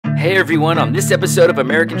Hey everyone, on this episode of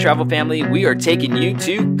American Travel Family, we are taking you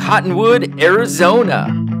to Cottonwood,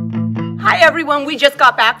 Arizona. Hi everyone, we just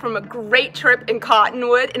got back from a great trip in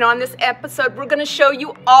Cottonwood, and on this episode we're going to show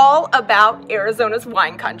you all about Arizona's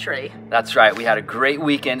wine country. That's right, we had a great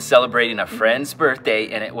weekend celebrating a friend's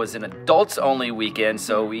birthday, and it was an adults only weekend,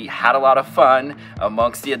 so we had a lot of fun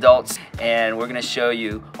amongst the adults, and we're going to show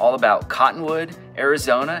you all about Cottonwood,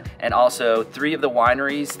 Arizona, and also 3 of the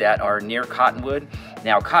wineries that are near Cottonwood.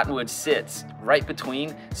 Now Cottonwood sits right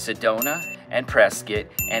between Sedona and Prescott,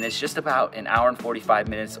 and it's just about an hour and 45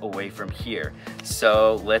 minutes away from here.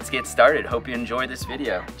 So let's get started. Hope you enjoy this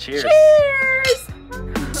video. Cheers. Cheers!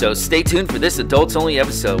 So stay tuned for this adults only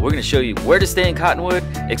episode. We're gonna show you where to stay in Cottonwood,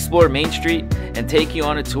 explore Main Street, and take you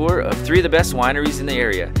on a tour of 3 of the best wineries in the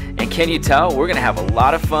area. And can you tell, we're gonna have a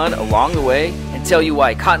lot of fun along the way and tell you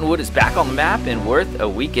why Cottonwood is back on the map and worth a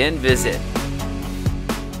weekend visit.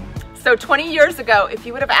 So 20 years ago, if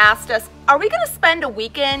you would have asked us, are we going to spend a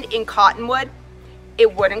weekend in Cottonwood?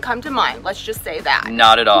 It wouldn't come to mind, let's just say that.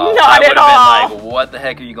 Not at all. Not at all. I would have been like, what the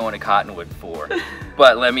heck are you going to Cottonwood for?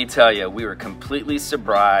 But let me tell you, we were completely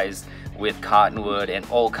surprised with Cottonwood and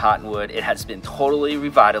Old Cottonwood. It has been totally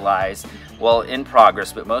revitalized. Well, in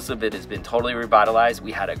progress, but most of it has been totally revitalized.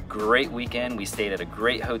 We had a great weekend. We stayed at a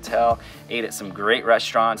great hotel, ate at some great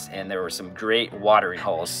restaurants, and there were some great watering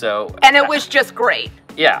holes. And it was just great.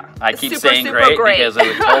 Yeah, I keep saying great because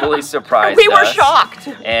it totally surprised us. We were us, shocked.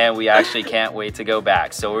 And we actually can't wait to go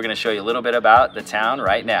back. So we're gonna show you a little bit about the town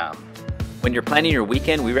right now. When you're planning your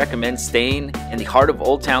weekend, we recommend staying in the heart of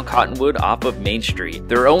Old Town Cottonwood off of Main Street.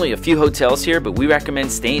 There are only a few hotels here, but we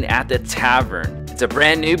recommend staying at the Tavern. It's a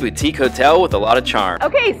brand new boutique hotel with a lot of charm.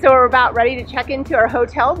 Okay, so we're about ready to check into our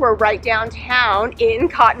hotel. We're right downtown in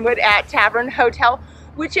Cottonwood at Tavern Hotel,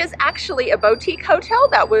 which is actually a boutique hotel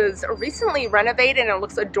that was recently renovated and it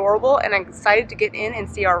looks adorable, and I'm excited to get in and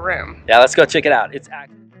see our room. Yeah, let's go check it out.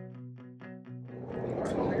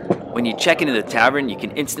 When you check into the Tavern, you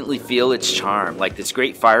can instantly feel its charm, like this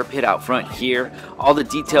great fire pit out front here, all the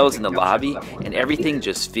details in the lobby, and everything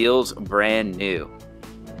just feels brand new.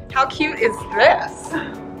 How cute is this?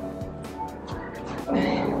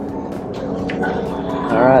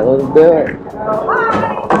 All right, let's do it.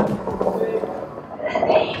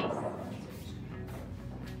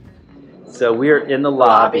 So we're in the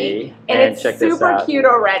lobby, and it's check this super out. cute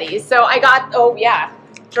already. So I got, oh yeah,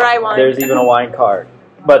 dry wine. There's even a wine cart,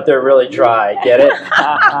 but they're really dry. Get it?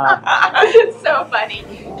 It's so funny.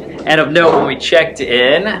 And of note, when we checked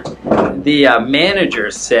in, the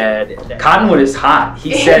manager said Cottonwood is hot.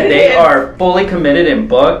 He said they are fully committed and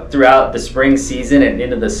booked throughout the spring season and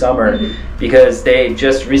into the summer because they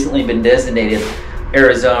just recently been designated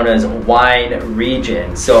Arizona's wine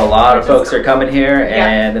region. So a lot of folks are coming here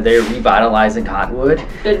and they're revitalizing Cottonwood.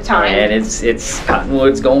 Good time. And it's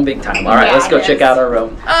Cottonwood's going big time. All right, let's go check out our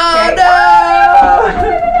room. Oh no!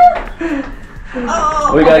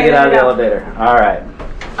 Oh, we gotta get out of the elevator. All right.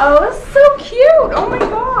 Oh, it's so cute. Oh my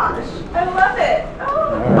gosh. I love it.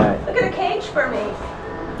 Oh, all right. Look at a cage for me.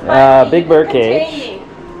 Big bird cage.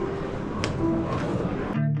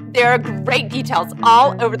 There are great details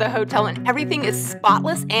all over the hotel, and everything is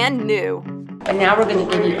spotless and new. And now we're going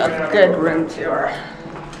to give you a good room tour.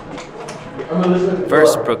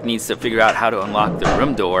 First, Brooke needs to figure out how to unlock the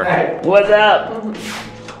room door. Hey, what's up?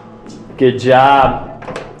 Good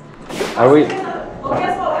job. Are we? Well,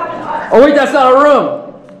 guess what happened to us? Oh wait, that's not a room.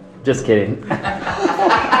 Just kidding.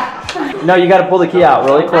 No, you got to pull the key out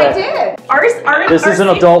really quick. I did. This is an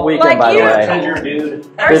adult weekend, by the way.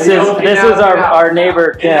 This is our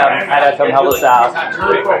neighbor Kim. Had to come help us out.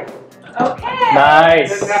 Okay.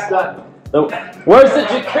 Nice. Where's the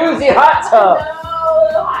jacuzzi hot tub? No,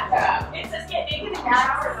 the hot tub. It's just getting in the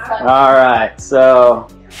shower. All right, so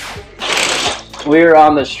we're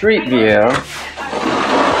on the street view.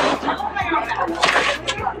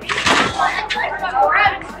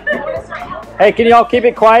 Hey, can y'all keep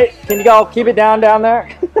it quiet? Can y'all keep it down there?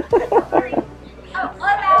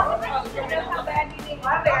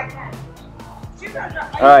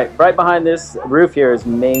 All right, right behind this roof here is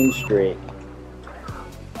Main Street.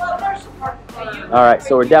 All right,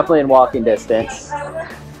 so we're definitely in walking distance.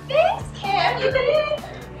 Thanks, Kim. You did it.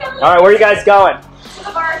 All right, where are you guys going? To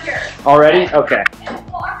the bar here. Already? Okay.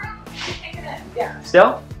 Well, our room is taken in. Yeah.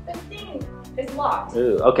 Still? The thing is locked.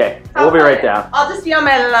 Ooh, okay. We'll be right down. I'll just be on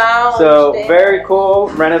my lounge. So very cool,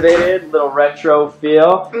 renovated, little retro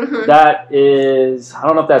feel. That is, I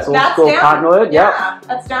don't know if that's old school Cottonwood. Yeah,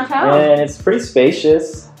 that's downtown. And it's pretty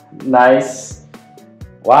spacious, nice.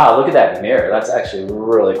 Wow, look at that mirror. That's actually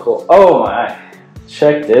really cool. Oh my.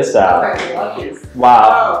 Check this out. Okay, I love these.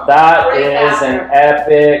 Wow, Oh, that great is an bathroom.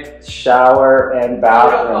 epic shower and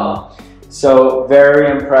bathroom. So very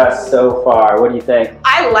impressed so far. What do you think?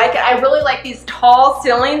 I like it. I really like these tall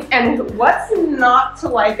ceilings, and what's not to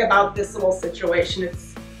like about this little situation?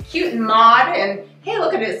 It's cute and mod, and hey,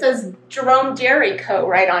 look at it. It says Jerome Dairy Co.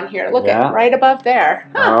 right on here. Look at it, right above there.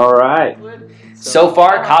 Huh. All right. So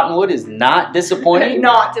far, Cottonwood is not disappointing.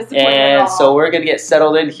 Not disappointing at And all. so we're gonna get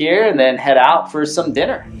settled in here and then head out for some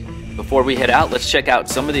dinner. Before we head out, let's check out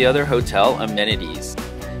some of the other hotel amenities.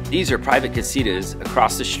 These are private casitas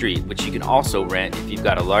across the street, which you can also rent if you've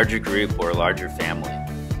got a larger group or a larger family.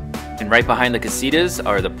 And right behind the casitas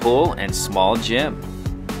are the pool and small gym.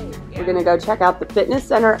 We're gonna go check out the fitness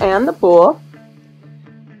center and the pool.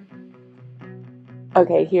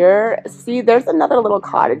 Okay, here, see, there's another little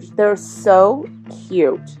cottage. They're so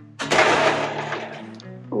cute.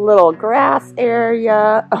 Little grass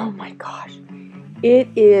area. Oh my gosh. It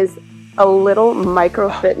is a little micro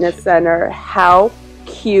fitness center. How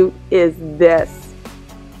cute is this?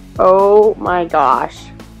 Oh my gosh.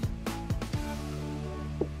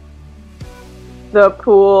 The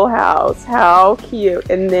pool house. How cute.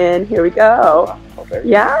 And then here we go.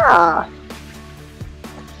 Yeah.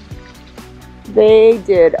 They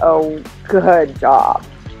did a good job.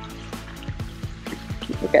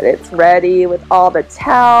 Look at it, it's ready with all the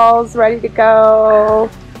towels ready to go.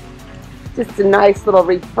 Just a nice little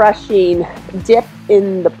refreshing dip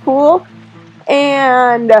in the pool.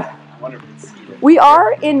 And we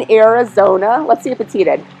are in Arizona. Let's see if it's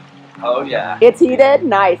heated. Oh yeah. It's heated,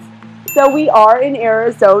 nice. So we are in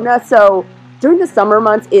Arizona. So during the summer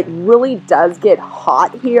months, it really does get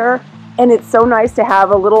hot here. And it's so nice to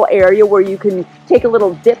have a little area where you can take a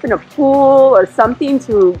little dip in a pool or something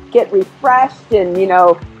to get refreshed and, you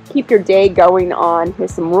know, keep your day going on.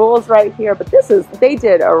 Here's some rules right here, but they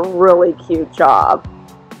did a really cute job.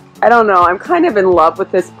 I don't know, I'm kind of in love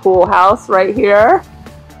with this pool house right here.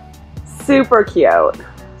 Super cute.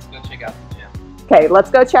 Let's go check out the gym. Okay,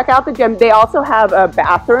 let's go check out the gym. They also have a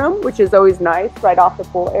bathroom, which is always nice, right off the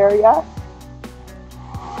pool area.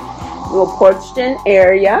 Little porched-in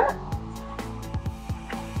area.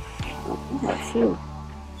 Let's see.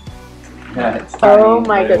 Oh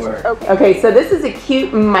my goodness. Okay, so this is a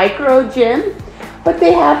cute micro gym, but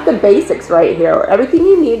they have the basics right here. Everything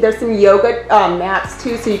you need. There's some yoga mats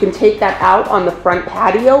too, so you can take that out on the front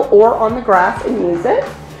patio or on the grass and use it.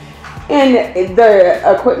 And the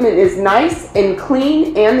equipment is nice and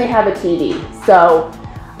clean, and they have a TV. So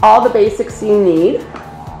all the basics you need.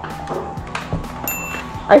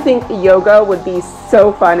 I think yoga would be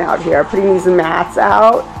so fun out here, putting these mats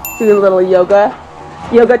out, doing a little yoga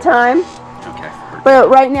time. Okay. But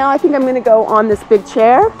right now I think I'm gonna go on this big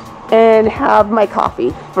chair and have my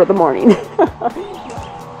coffee for the morning.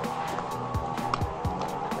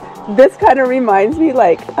 This kind of reminds me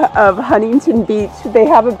like of Huntington Beach. They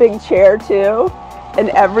have a big chair too, and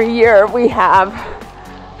every year we have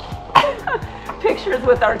pictures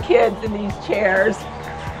with our kids in these chairs.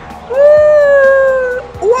 Whoa!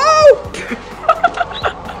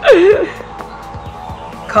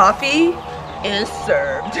 Coffee is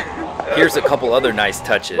served. Here's a couple other nice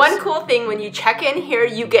touches. One cool thing, when you check in here,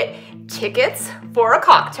 you get tickets for a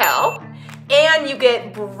cocktail, and you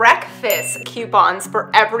get breakfast coupons for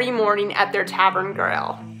every morning at their Tavern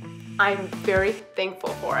Grill. I'm very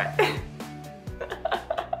thankful for it.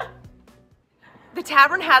 The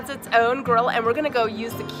Tavern has its own grill, and we're gonna go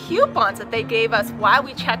use the coupons that they gave us while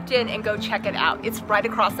we checked in and go check it out. It's right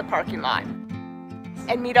across the parking lot.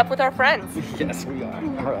 And meet up with our friends. Yes, we are.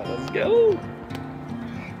 All right, let's go.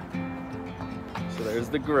 So there's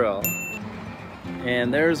the grill.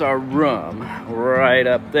 And there's our room right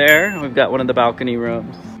up there. We've got one of the balcony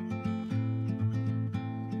rooms.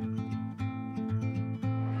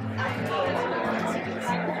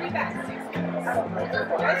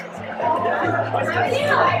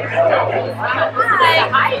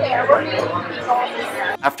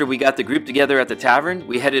 After we got the group together at the tavern,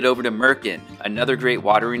 we headed over to Merkin, another great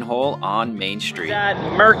watering hole on Main Street. At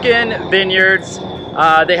Merkin Vineyards,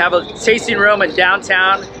 they have a tasting room in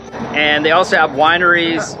downtown, and they also have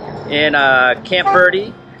wineries in Camp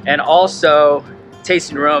Verde, and also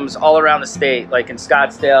tasting rooms all around the state, like in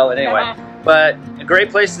Scottsdale, and anyway. But a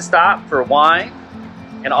great place to stop for wine,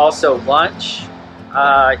 and also lunch.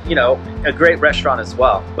 You know, a great restaurant as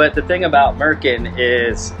well. But the thing about Merkin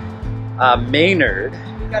is Maynard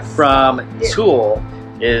from Tool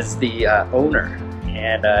is the owner,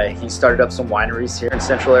 and he started up some wineries here in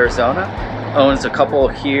Central Arizona, owns a couple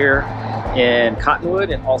here in Cottonwood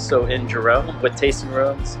and also in Jerome with tasting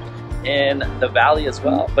rooms. in the valley as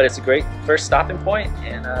well. But it's a great first stopping point,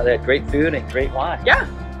 and they had great food and great wine. Yeah,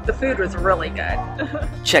 the food was really good.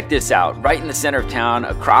 Check this out. Right in the center of town,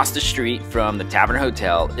 across the street from the Tavern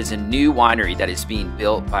Hotel, is a new winery that is being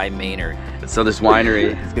built by Maynard. So this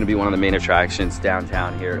winery is going to be one of the main attractions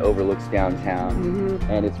downtown here. It overlooks downtown,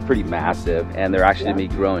 and it's pretty massive. And they're actually going to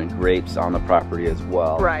be growing grapes on the property as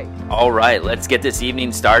well. Right. All right, let's get this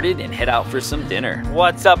evening started and head out for some dinner.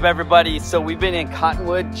 What's up, everybody? So we've been in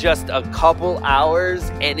Cottonwood just a couple hours,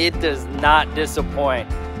 and it does not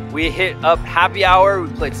disappoint. We hit up happy hour, we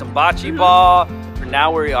played some bocce ball.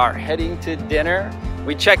 Now we are heading to dinner.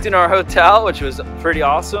 We checked in our hotel, which was pretty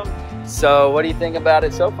awesome. So what do you think about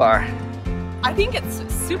it so far? I think it's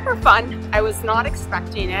super fun. I was not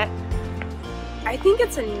expecting it. I think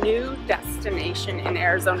it's a new destination in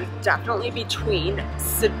Arizona, definitely between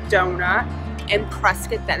Sedona and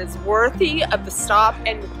Prescott, that is worthy of the stop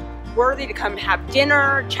and worthy to come have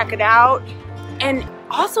dinner, check it out. And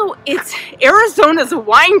also, it's Arizona's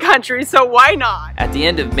wine country, so why not? At the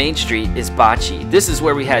end of Main Street is Bocca. This is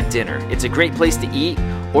where we had dinner. It's a great place to eat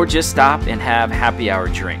or just stop and have happy hour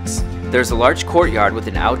drinks. There's a large courtyard with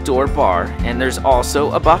an outdoor bar, and there's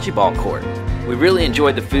also a bocce ball court. We really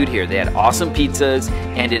enjoyed the food here. They had awesome pizzas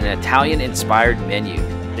and an Italian-inspired menu.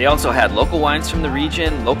 They also had local wines from the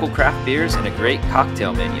region, local craft beers, and a great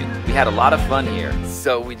cocktail menu. We had a lot of fun here.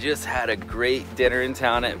 So we just had a great dinner in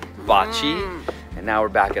town at Bocca, and now we're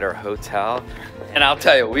back at our hotel. And I'll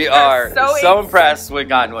tell you, we are so impressed with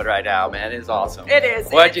Cottonwood right now, man. It's awesome. It is.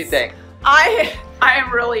 What'd you think? I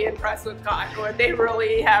am really impressed with Cottonwood. They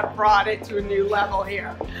really have brought it to a new level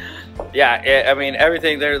here. Yeah, I mean,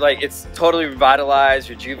 everything, they're like, it's totally revitalized,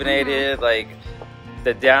 rejuvenated, like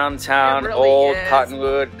the downtown really old is.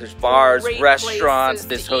 Cottonwood. There's bars, Great restaurants. places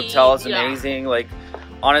This to hotel is eat, yeah. amazing. Like,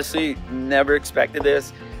 honestly, never expected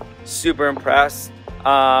this. Super impressed.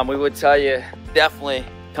 We would tell you, definitely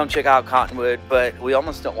come check out Cottonwood, but we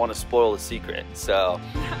almost don't want to spoil the secret. So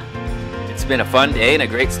it's been a fun day and a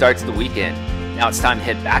great start to the weekend. Now it's time to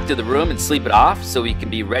head back to the room and sleep it off so we can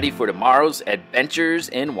be ready for tomorrow's adventures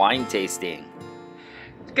in wine tasting.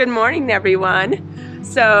 Good morning, everyone.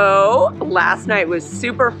 So last night was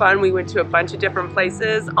super fun. We went to a bunch of different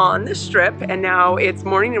places on the strip, and now it's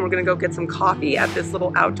morning and we're gonna go get some coffee at this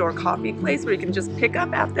little outdoor coffee place where you can just pick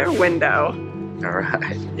up at their window. All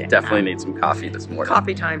right. Yeah. Definitely need some coffee this morning.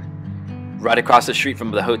 Coffee time. Right across the street from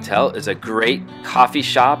the hotel is a great coffee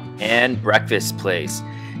shop and breakfast place.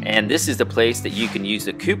 And this is the place that you can use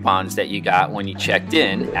the coupons that you got when you checked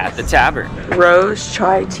in at the tavern. Rose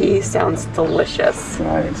chai tea sounds delicious.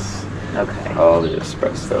 Nice. Okay. All the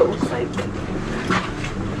espresso.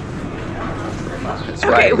 It's Okay,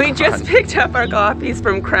 right we just on. picked up our coffees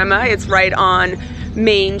from Crema. It's right on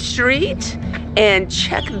Main Street. And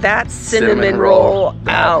check that cinnamon roll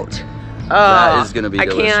out. That is gonna be I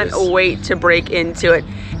delicious. can't wait to break into it.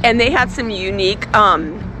 And they had some unique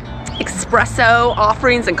espresso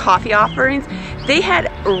offerings and coffee offerings. They had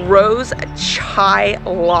rose chai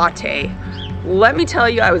latte. Let me tell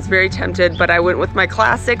you, I was very tempted, but I went with my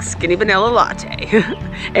classic skinny vanilla latte.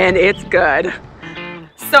 And it's good.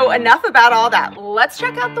 So enough about all that. Let's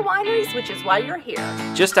check out the wineries, which is why you're here.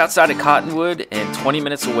 Just outside of Cottonwood and 20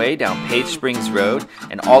 minutes away down Page Springs Road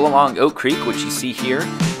and all along Oak Creek, which you see here,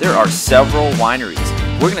 there are several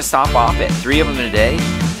wineries. We're gonna stop off at 3 of them today,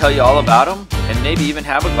 tell you all about them, and maybe even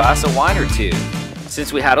have a glass of wine or two.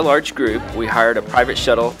 Since we had a large group, we hired a private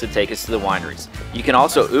shuttle to take us to the wineries. You can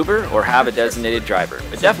also Uber or have a designated driver,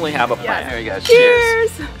 but definitely have a plan. Yes. There you go.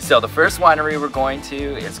 Cheers! So the first winery we're going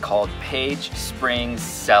to is called Page Springs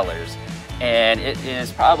Cellars, and it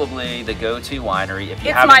is probably the go-to winery if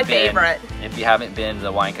you It's my haven't been. favorite. If you haven't been to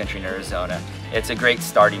the wine country in Arizona, it's a great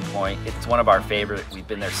starting point. It's one of our favorite. We've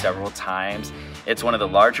been there several times. It's one of the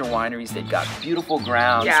larger wineries. They've got beautiful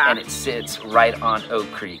grounds, Yeah. and it sits right on Oak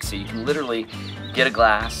Creek, so you can literally get a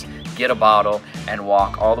glass, get a bottle, and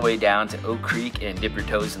walk all the way down to Oak Creek and dip your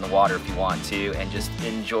toes in the water if you want to, and just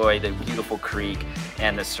enjoy the beautiful creek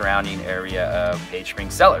and the surrounding area of Page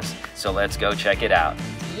Springs Cellars. So let's go check it out.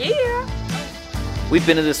 Yeah. We've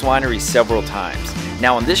been to this winery several times.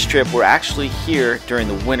 Now on this trip, we're actually here during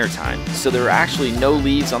the winter time, so there are actually no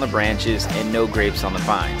leaves on the branches and no grapes on the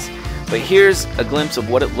vines. But here's a glimpse of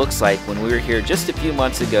what it looks like when we were here just a few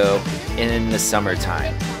months ago in the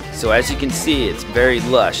summertime. So as you can see, it's very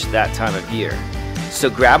lush that time of year. So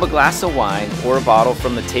grab a glass of wine or a bottle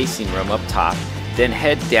from the tasting room up top, then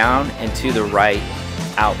head down and to the right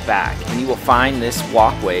out back, and you will find this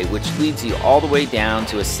walkway which leads you all the way down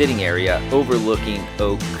to a sitting area overlooking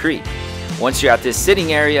Oak Creek. Once you're at this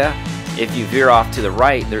sitting area, If you veer off to the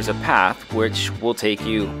right, there's a path which will take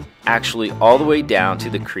you actually all the way down to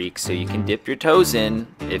the creek so you can dip your toes in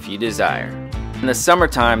if you desire. In the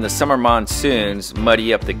summertime, the summer monsoons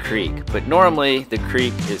muddy up the creek, but normally the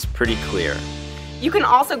creek is pretty clear. You can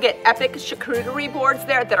also get epic charcuterie boards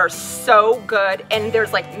there that are so good, and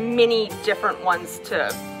there's like many different ones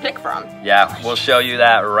to pick from. Yeah, we'll show you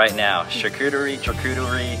that right now. Charcuterie,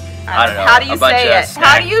 I don't know. How do you say it?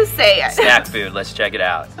 How do you say it? Snack food, let's check it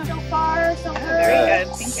out. So far, so good. Very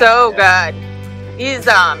good. So good. These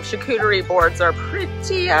charcuterie boards are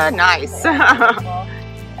pretty nice.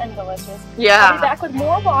 And delicious. Yeah. I'll be back with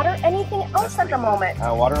more water. Anything else at the moment?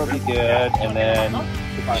 Water will be good, and then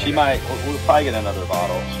we'll probably get another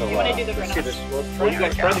bottle. So, You want to do the grenache? You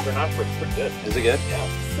guys try the grenache, it's pretty good. Is it good? Yeah.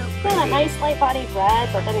 Yeah, a nice light-bodied red,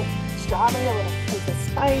 but then strawberry, a little piece of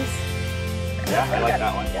spice. Yeah, I like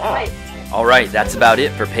that one. Yeah. All right, that's about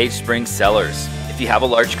it for Page Springs Cellars. If you have a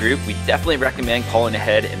large group, we definitely recommend calling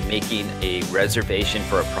ahead and making a reservation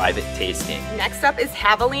for a private tasting. Next up is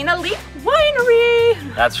Javelina Leaf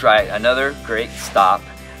Winery. That's right, another great stop,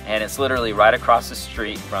 and it's literally right across the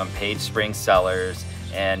street from Page Springs Cellars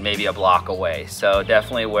and maybe a block away. So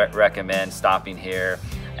definitely recommend stopping here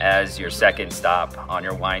as your second stop on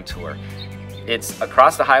your wine tour. It's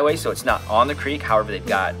across the highway, so it's not on the creek. However, they've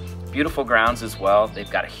got beautiful grounds as well. They've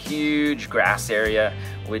got a huge grass area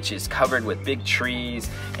which is covered with big trees,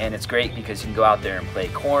 and it's great because you can go out there and play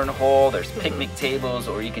cornhole. There's picnic tables,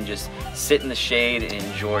 or you can just sit in the shade and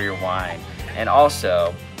enjoy your wine. And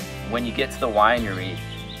also, when you get to the winery,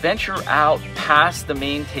 venture out past the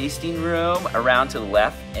main tasting room around to the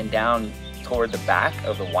left and down toward the back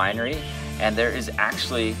of the winery, and there is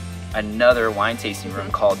actually another wine tasting room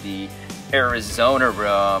called the Arizona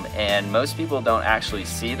room, and most people don't actually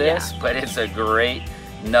see this, but it's a great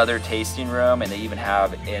another tasting room, and they even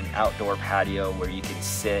have an outdoor patio where you can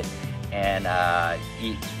sit and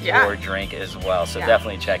eat or drink as well. So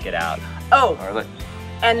definitely check it out. Oh,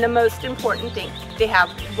 and the most important thing, they have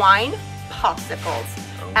wine popsicles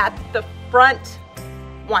at the front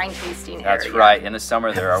wine tasting area. That's right. In the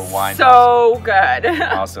summer, there are wine so good.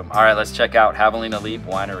 Awesome. All right, let's check out Javelina Leaf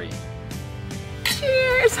Winery.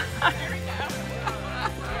 Cheers.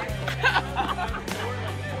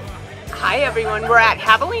 Hi everyone, we're at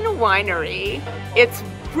Javelina Winery. It's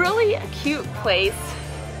really a cute place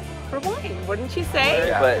for wine, wouldn't you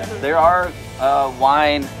say? But there are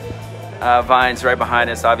wine vines right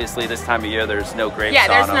behind us. Obviously, this time of year, there's no grapes on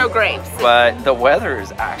them. Yeah, there's no grapes. But the weather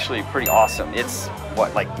is actually pretty awesome. It's,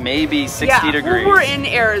 what, like maybe 60 degrees? We're in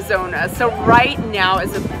Arizona, so right now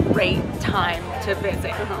is a great time to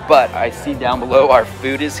visit. But I see down below our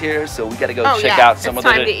food is here, so we got to go check out some of the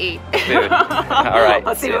time to eat. food. All right.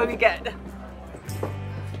 Let's see what we get.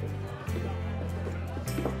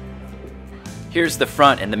 Here's the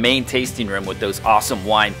front and the main tasting room with those awesome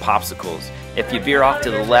wine popsicles. If you veer off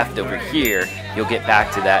to the left over here, you'll get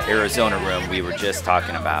back to that Arizona room we were just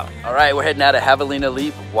talking about. All right, we're heading out of Javelina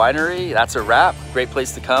Leaf Winery. That's a wrap. Great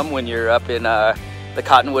place to come when you're up in the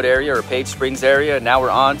Cottonwood area or Page Springs area. Now we're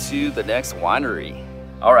on to the next winery.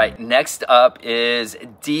 All right, next up is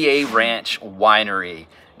DA Ranch Winery.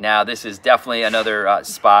 Now this is definitely another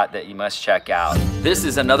spot that you must check out. This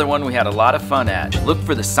is another one we had a lot of fun at. Look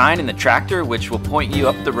for the sign in the tractor which will point you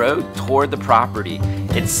up the road toward the property.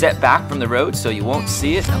 It's set back from the road so you won't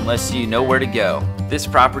see it unless you know where to go. This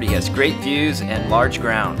property has great views and large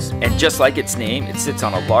grounds. And just like its name, it sits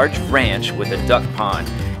on a large ranch with a duck pond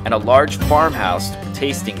and a large farmhouse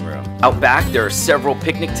tasting room. Out back, there are several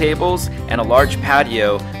picnic tables and a large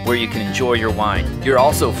patio where you can enjoy your wine. You're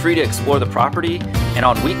also free to explore the property, and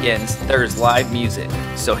on weekends, there's live music.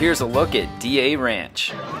 So here's a look at DA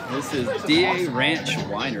Ranch. This is DA Ranch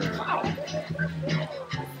Winery.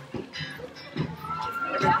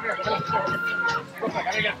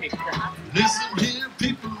 Listen here,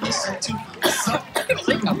 people, listen to the song.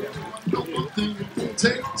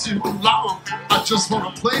 Take too long. I just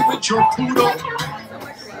want to play with your poodle.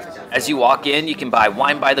 As you walk in, you can buy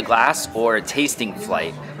wine by the glass or a tasting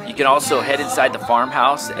flight. You can also head inside the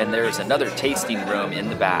farmhouse, and there's another tasting room in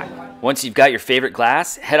the back. Once you've got your favorite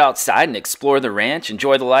glass, head outside and explore the ranch,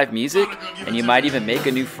 enjoy the live music, and you might even make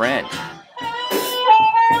a new friend.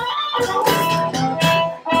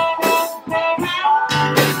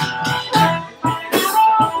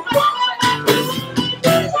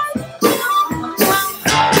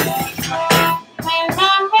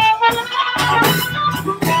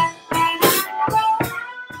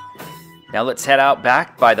 Now let's head out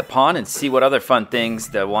back by the pond and see what other fun things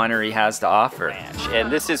the winery has to offer. And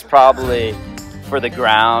this is probably, for the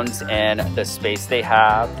grounds and the space they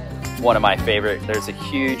have, one of my favorite. There's a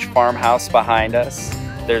huge farmhouse behind us.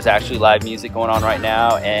 There's actually live music going on right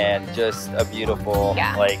now, and just a beautiful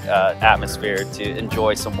atmosphere to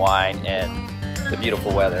enjoy some wine and the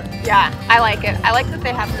beautiful weather. Yeah, I like it. I like that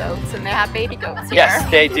they have goats and they have baby goats here. Yes,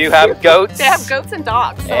 they do have goats. They have goats and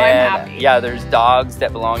dogs, so and, I'm happy. Yeah, there's dogs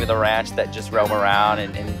that belong to the ranch that just roam around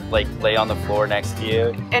and like lay on the floor next to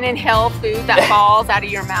you. And inhale food that falls out of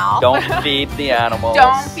your mouth. Don't feed the animals.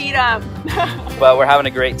 Don't feed them. But we're having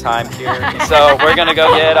a great time here. So we're gonna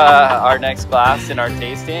go get our next glass in our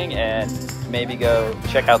tasting and maybe go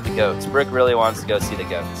check out the goats. Brooke really wants to go see the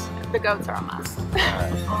goats. The goats are a must. All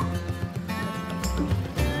right.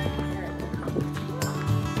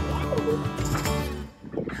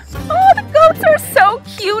 Oh, the goats are so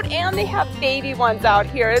cute, and they have baby ones out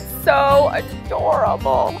here. It's so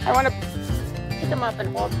adorable. I want to pick them up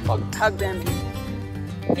and hug them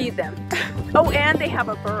and feed them. Oh, and they have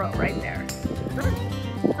a burrow right there.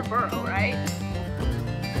 It's a burrow, right?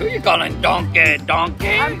 Who you calling donkey? Donkey?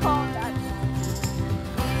 I'm calling that.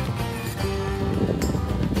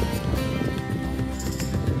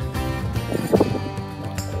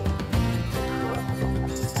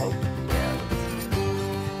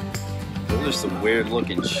 Those are some weird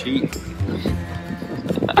looking sheep.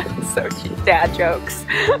 So cute. Dad jokes.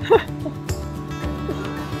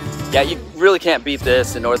 Yeah, you really can't beat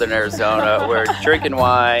this in northern Arizona. We're drinking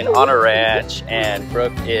wine on a ranch, and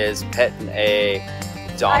Brooke is petting a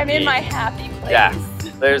donkey. I'm in my happy place. Yeah,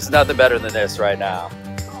 there's nothing better than this right now.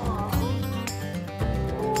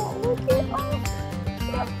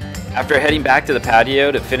 After heading back to the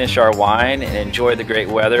patio to finish our wine and enjoy the great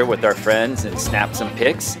weather with our friends and snap some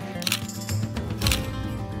pics,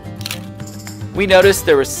 we noticed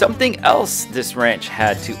there was something else this ranch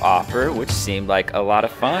had to offer, which seemed like a lot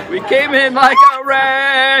of fun. We came in like a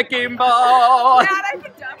wrecking ball. Dad, I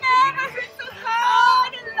can jump. I've been so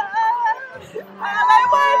hard in love. All I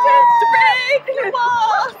want is to break the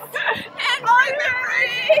walls and my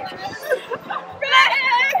memory.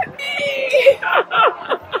 Wreck me.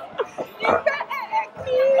 You wreck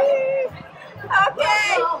me.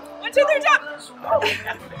 Okay. 1, 2, 3, jump.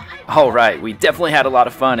 All right, we definitely had a lot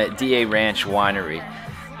of fun at DA Ranch Winery.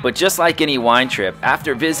 But just like any wine trip,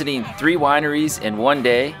 after visiting 3 wineries in one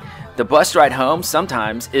day, the bus ride home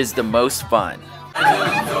sometimes is the most fun.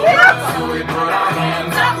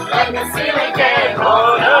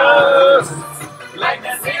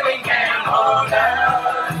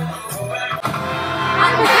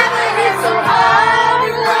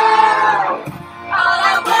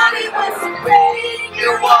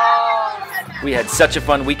 We had such a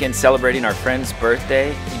fun weekend celebrating our friend's birthday.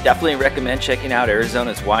 We definitely recommend checking out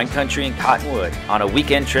Arizona's wine country and Cottonwood on a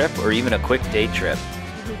weekend trip or even a quick day trip.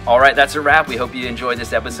 All right, that's a wrap. We hope you enjoyed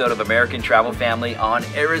this episode of American Travel Family on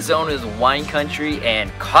Arizona's wine country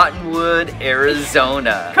and Cottonwood,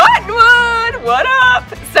 Arizona. Cottonwood, what up?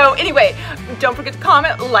 So anyway, don't forget to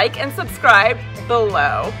comment, like, and subscribe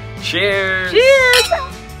below. Cheers. Cheers.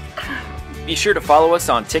 Be sure to follow us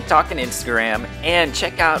on TikTok and Instagram, and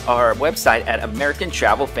check out our website at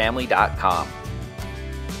AmericanTravelFamily.com.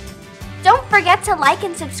 Don't forget to like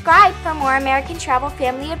and subscribe for more American Travel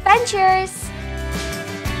Family adventures.